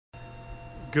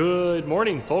Good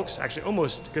morning, folks. Actually,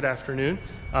 almost good afternoon.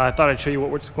 I thought I'd show you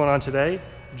what's going on today.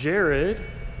 Jared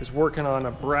is working on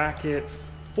a bracket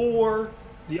for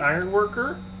the iron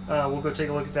worker. We'll go take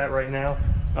a look at that right now.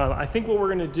 I think what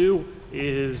we're going to do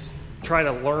is try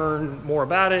to learn more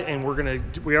about it, and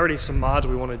we already have some mods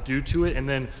we want to do to it, and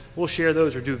then we'll share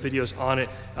those or do videos on it.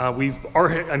 We've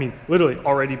already, literally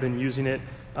already been using it.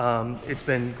 It's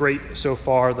been great so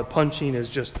far. The punching is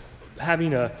just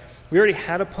having we already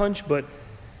had a punch, but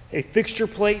a fixture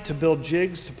plate to build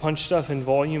jigs to punch stuff in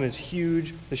volume is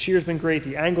huge. The shear's been great.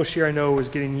 The angle shear I know is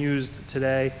getting used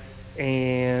today.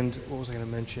 And what was I going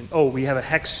to mention? Oh, we have a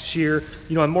hex shear.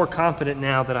 You know, I'm more confident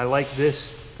now that I like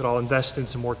this, that I'll invest in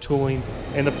some more tooling.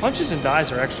 And the punches and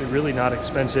dies are actually really not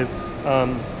expensive.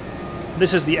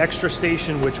 This is the extra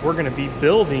station, which we're going to be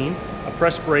building a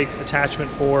press brake attachment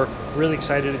for. Really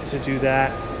excited to do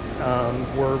that.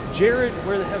 Jared,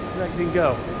 where the heck did that thing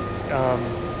go?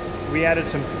 We added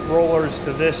some rollers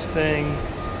to this thing.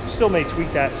 Still may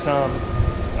tweak that some.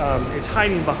 It's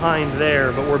hiding behind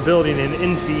there, but we're building an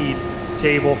in-feed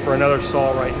table for another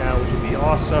saw right now, which would be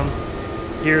awesome.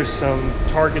 Here's some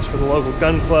targets for the local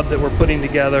gun club that we're putting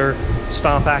together,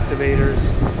 stomp activators.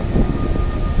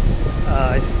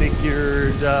 I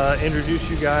figured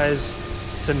introduce you guys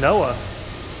to Noah.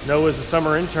 Noah's a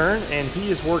summer intern, and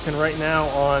he is working right now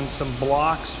on some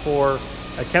blocks for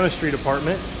a chemistry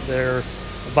department. They're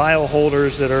vial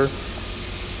holders that are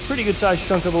pretty good sized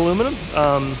chunk of aluminum.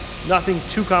 Nothing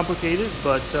too complicated,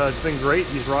 but it's been great.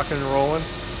 He's rocking and rolling.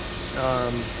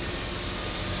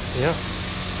 Yeah.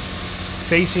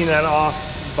 Facing that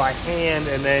off by hand,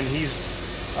 and then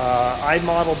I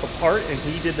modeled the part and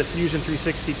he did the Fusion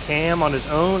 360 cam on his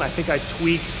own. I think I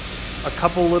tweaked a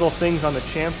couple little things on the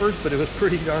chamfers, but it was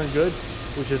pretty darn good,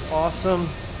 which is awesome.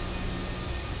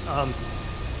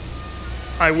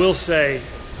 I will say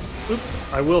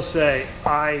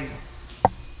I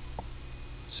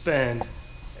spend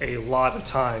a lot of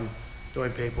time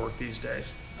doing paperwork these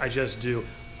days. I just do.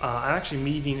 I'm actually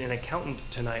meeting an accountant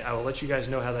tonight. I will let you guys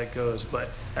know how that goes, but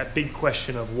that big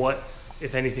question of what,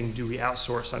 if anything, do we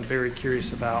outsource, I'm very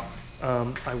curious about.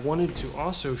 I wanted to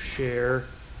also share,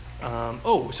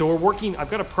 so we're working, I've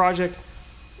got a project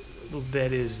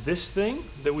that is this thing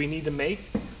that we need to make,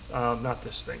 not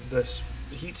this thing, this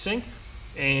heat sink.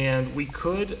 And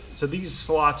so these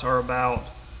slots are about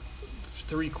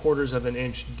 3/4 of an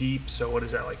inch deep. So what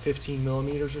is that, like 15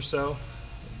 millimeters or so?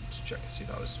 Let's check and see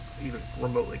if I was even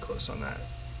remotely close on that.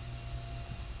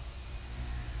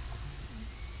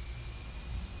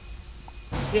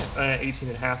 Yeah, 18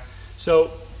 and a half.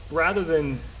 So rather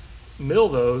than mill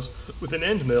those with an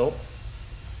end mill,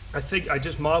 I think I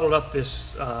just modeled up this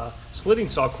slitting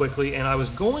saw quickly, and I was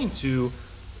going to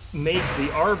make the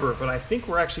arbor, but I think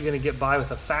we're actually going to get by with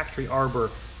a factory arbor.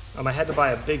 I had to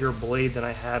buy a bigger blade than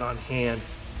I had on hand,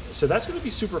 so that's going to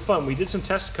be super fun. We did some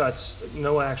test cuts.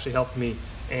 Noah actually helped me,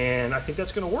 and I think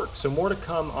that's going to work. So more to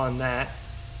come on that.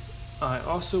 I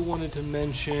also wanted to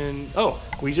mention,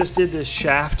 we just did this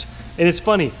shaft, and it's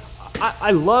funny.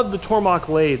 I love the Tormach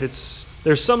lathe.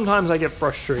 There's sometimes I get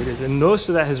frustrated, and most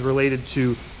of that is related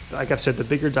to, like I've said, the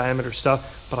bigger diameter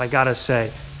stuff. But I gotta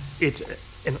say, it's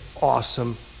an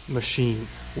awesome machine.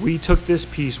 We took this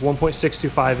piece,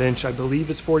 1.625 inch, I believe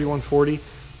it's 4140,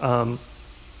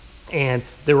 and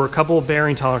there were a couple of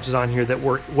bearing tolerances on here that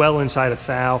were well inside of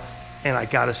thou, and I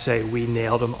gotta say we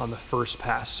nailed them on the first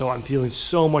pass. So I'm feeling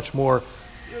so much more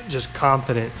just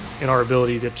confident in our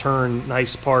ability to turn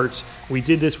nice parts. We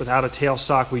did this without a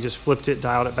tailstock. We just flipped it,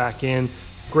 dialed it back in.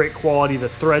 Great quality. The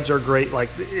threads are great. Like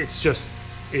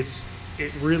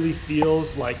it really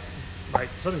feels like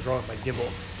something's wrong with my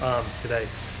gimbal today.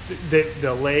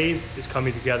 The lathe is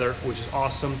coming together, which is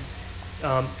awesome.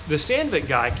 The Sandvik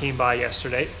guy came by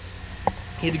yesterday.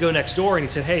 He had to go next door, and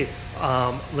he said, hey,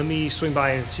 let me swing by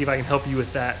and see if I can help you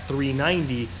with that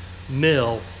 390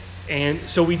 mil. And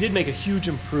so we did make a huge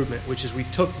improvement, which is we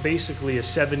took basically a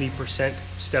 70%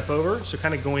 step over, so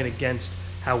kind of going against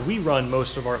how we run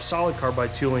most of our solid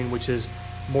carbide tooling, which is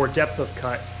more depth of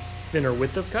cut, thinner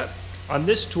width of cut. On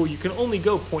this tool, you can only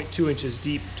go 0.2 inches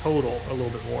deep total, a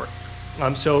little bit more.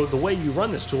 So the way you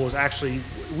run this tool is actually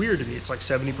weird to me. It's like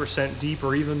 70% deep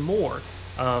or even more.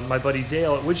 My buddy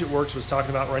Dale at Widget Works was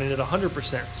talking about running at 100%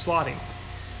 slotting.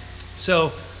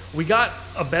 So we got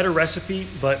a better recipe,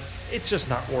 but it's just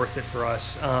not worth it for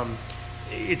us.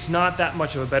 It's not that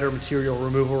much of a better material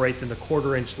removal rate than the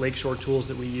 1/4 inch Lakeshore tools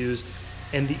that we use.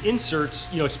 And the inserts,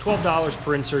 it's $12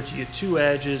 per insert. You get 2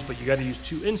 edges, but you got to use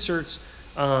 2 inserts.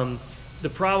 The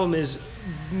problem is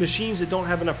machines that don't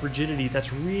have enough rigidity,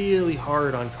 that's really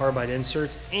hard on carbide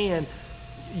inserts, and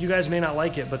you guys may not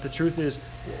like it, but the truth is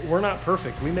we're not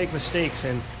perfect. We make mistakes,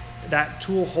 and that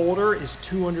tool holder is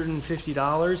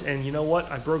 $250. And you know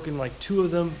what? I've broken like 2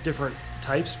 of them different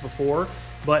types before,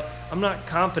 but I'm not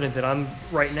confident that I'm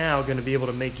right now going to be able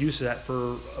to make use of that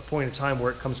for a point in time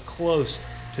where it comes close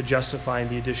to justifying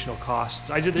the additional costs.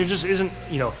 There just isn't,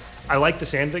 you know, I like the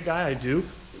Sandvik guy, I do,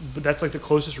 but that's like the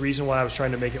closest reason why I was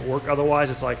trying to make it work. Otherwise,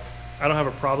 it's like, I don't have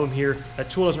a problem here. That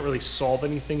tool doesn't really solve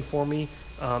anything for me.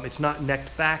 It's not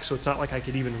necked back, so it's not like I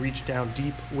could even reach down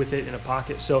deep with it in a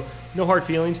pocket. So no hard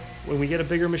feelings. When we get a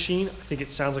bigger machine, I think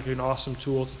it sounds like an awesome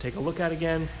tool to take a look at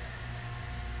again.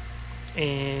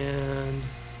 And,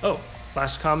 oh,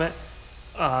 last comment.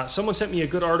 Someone sent me a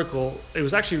good article. It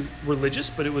was actually religious,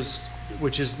 but it was,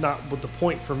 which is not what the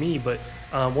point for me, but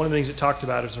one of the things it talked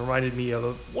about is reminded me of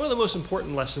one of the most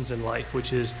important lessons in life,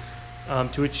 which is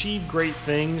to achieve great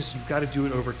things, you've got to do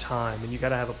it over time, and you've got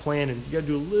to have a plan, and you got to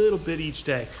do a little bit each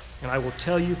day. And I will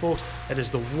tell you folks, that is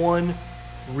the one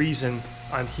reason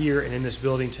I'm here and in this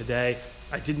building today.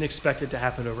 I didn't expect it to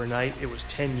happen overnight. It was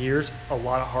 10 years, a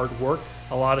lot of hard work,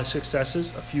 a lot of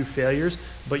successes, a few failures.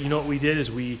 But you know what we did is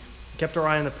we kept our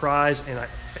eye on the prize, and I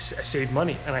saved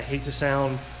money. And I hate to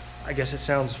sound, I guess it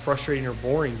sounds frustrating or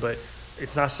boring, but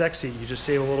it's not sexy. You just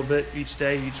save a little bit each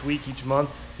day, each week, each month.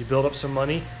 You build up some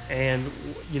money, and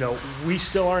you know, we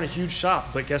still aren't a huge shop,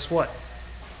 but guess what?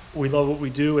 We love what we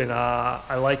do, and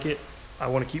I like it. I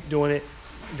want to keep doing it.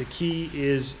 The key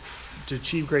is to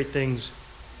achieve great things,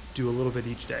 do a little bit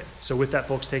each day. So with that,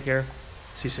 folks, take care.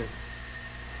 See you soon.